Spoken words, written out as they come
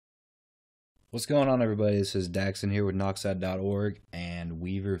What's going on, everybody? This is Daxon here with Knoxide.org and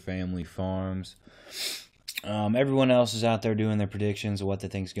Weaver Family Farms. Everyone else is out there doing their predictions of what they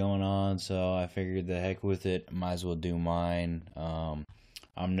think's going on, so I figured the heck with it, might as well do mine.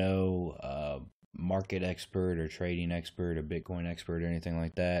 I'm no market expert or trading expert or Bitcoin expert or anything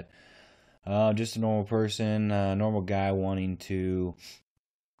like that. Just a normal person, normal guy wanting to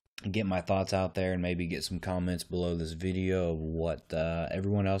get my thoughts out there and maybe get some comments below this video of what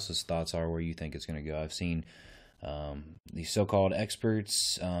everyone else's thoughts are, where you think it's going to go. I've seen these so-called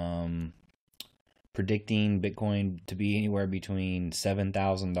experts predicting Bitcoin to be anywhere between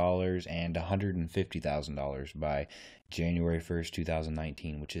 $7,000 and $150,000 by January 1st,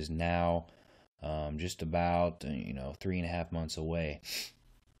 2019, which is now just about 3.5 months away.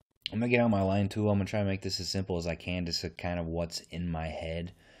 I'm gonna get out my line tool. I'm gonna try to make this as simple as I can, just to kind of what's in my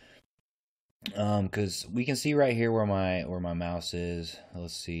head. Because we can see right here where my mouse is.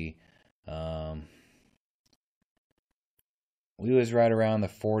 Let's see. We was right around the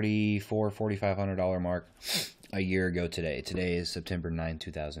 $4,500 mark a year ago today. Today is September 9th,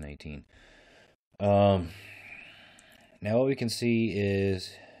 2018. Now what we can see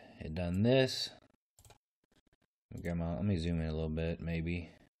is it done this. Let me zoom in a little bit, maybe.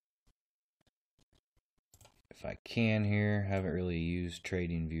 If I can here, haven't really used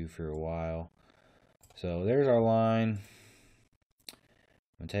TradingView for a while. So there's our line.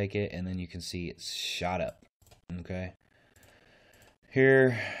 I'm gonna take it, and then you can see it's shot up. Okay.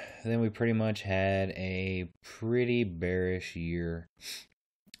 Here, then we pretty much had a pretty bearish year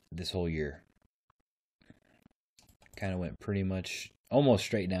this whole year. Kind of went pretty much almost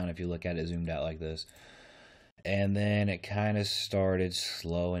straight down if you look at it zoomed out like this. And then it kind of started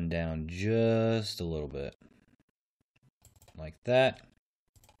slowing down just a little bit. Like that.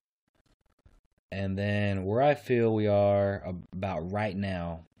 And then where I feel we are about right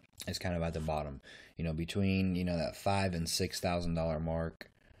now is kind of at the bottom. Between that $5,000 and $6,000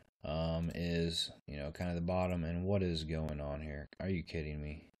 mark is kind of the bottom. And what is going on here? Are you kidding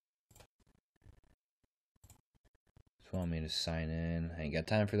me? Just want me to sign in. I ain't got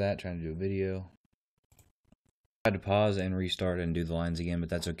time for that. Trying to do a video. I had to pause and restart and do the lines again, but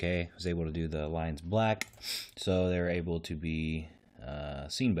that's okay. I was able to do the lines black, so they're able to be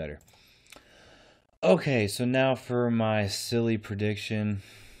seen better. Okay, so now for my silly prediction.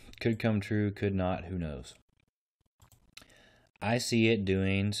 Could come true, could not, who knows. I see it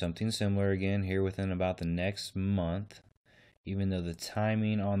doing something similar again here within about the next month, even though the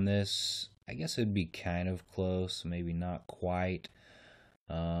timing on this, I guess it'd be kind of close, maybe not quite,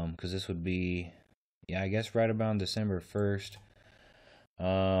 because this would be, I guess right around December 1st,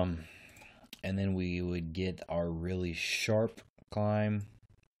 and then we would get our really sharp climb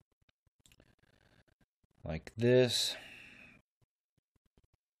like this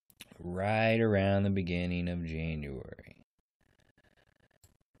right around the beginning of January.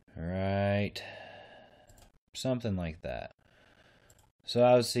 Right, something like that. So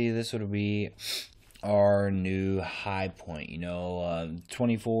I would see this would be our new high point. $24,000,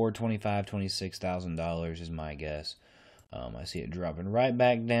 $25,000, $26,000 is my guess. I see it dropping right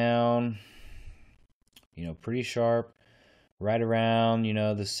back down. Pretty sharp, right around the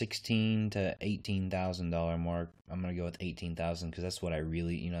 $16,000 to $18,000 mark. I'm gonna go with 18,000 because that's what I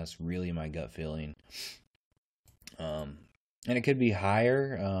really, that's really my gut feeling. And it could be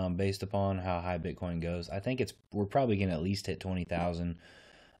higher based upon how high Bitcoin goes. I think we're probably gonna at least hit 20,000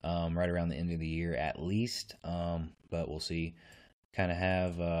 right around the end of the year at least. But we'll see. Kind of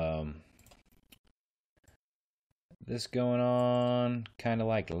have this going on, kind of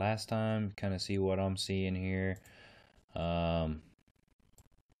like last time. Kind of see what I'm seeing here.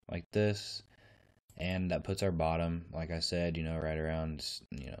 Like this, and that puts our bottom, like I said, right around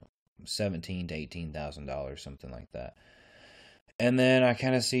 $17,000 to $18,000, something like that. And then I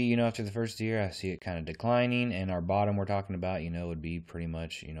kind of see, after the first year, I see it kind of declining, and our bottom we're talking about, would be pretty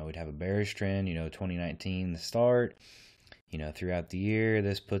much, we'd have a bearish trend, 2019 the start, throughout the year.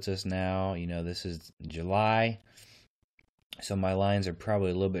 This puts us now, this is July, so my lines are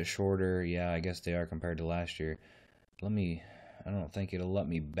probably a little bit shorter. Yeah, I guess they are compared to last year. I don't think it'll let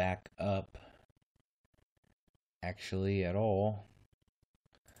me back up actually at all.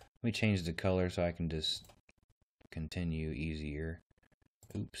 Let me change the color so I can just continue easier.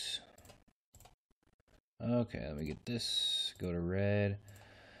 Oops. Okay, let me get this, go to red.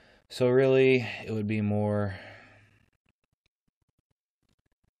 So really, it would be more,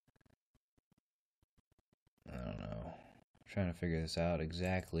 I don't know, I'm trying to figure this out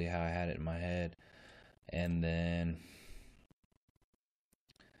exactly how I had it in my head. And then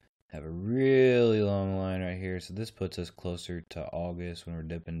have a really long line right here. So this puts us closer to August when we're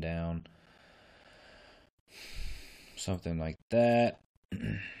dipping down. something like that.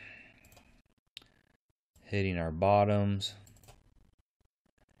 Hitting our bottoms.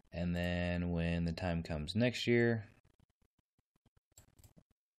 And then when the time comes next year,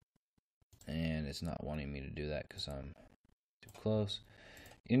 and it's not wanting me to do that because I'm too close.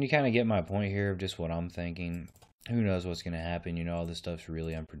 And you kind of get my point here of just what I'm thinking. Who knows what's going to happen? You know, all this stuff's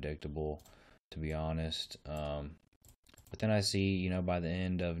really unpredictable, to be honest. But then I see, you know, by the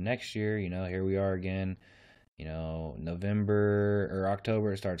end of next year, you know, here we are again. You know, November or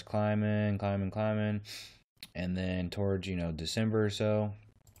October, it starts climbing. And then towards, you know, December or so,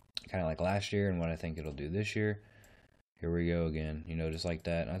 kind of like last year and what I think it'll do this year. Here we go again, you know, just like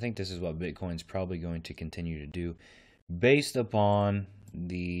that. And I think this is what Bitcoin's probably going to continue to do based upon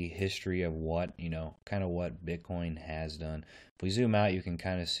the history of what, you know, kind of what Bitcoin has done. If we zoom out, you can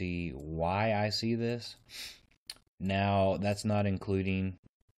kind of see why I see this. Now, that's not including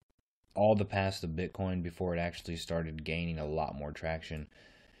all the past of Bitcoin before it actually started gaining a lot more traction.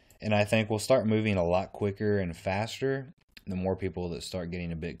 And I think we'll start moving a lot quicker and faster the more people that start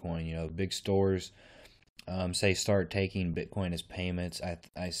getting a Bitcoin. You know, big stores, say, start taking Bitcoin as payments.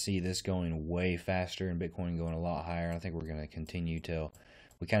 I see this going way faster and Bitcoin going a lot higher. I think we're going to continue till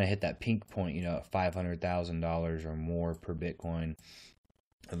we kind of hit that peak point, you know, at $500,000 or more per Bitcoin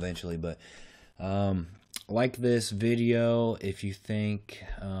eventually. But like this video if you think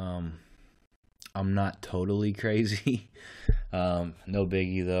I'm not totally crazy. No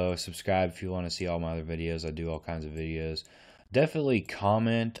biggie though. Subscribe if you want to see all my other videos. I do all kinds of videos. Definitely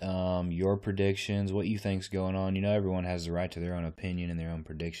comment your predictions, what you think's going on. You know, everyone has the right to their own opinion and their own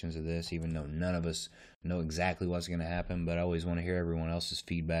predictions of this, even though none of us know exactly what's going to happen. But I always want to hear everyone else's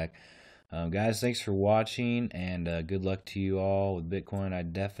feedback. Guys, thanks for watching, and good luck to you all with Bitcoin. I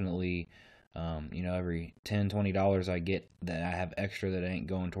definitely, you know, every $10, $20 I get that I have extra that ain't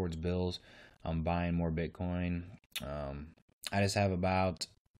going towards bills, I'm buying more Bitcoin. I just have about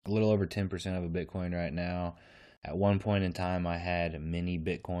a little over 10% of a Bitcoin right now. At one point in time, I had mini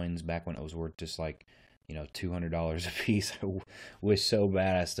Bitcoins back when it was worth just like, you know, $200 a piece. I wish so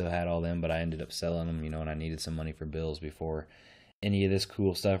bad I still had all them, but I ended up selling them, you know, and I needed some money for bills before any of this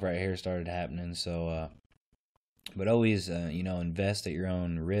cool stuff right here started happening. So, but always, you know, invest at your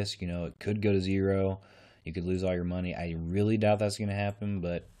own risk. You know, it could go to zero. You could lose all your money. I really doubt that's going to happen,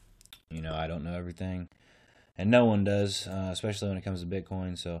 but, you know, I don't know everything. And no one does, especially when it comes to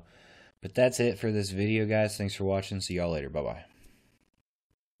Bitcoin. So, but that's it for this video, guys. Thanks for watching. See y'all later. Bye-bye.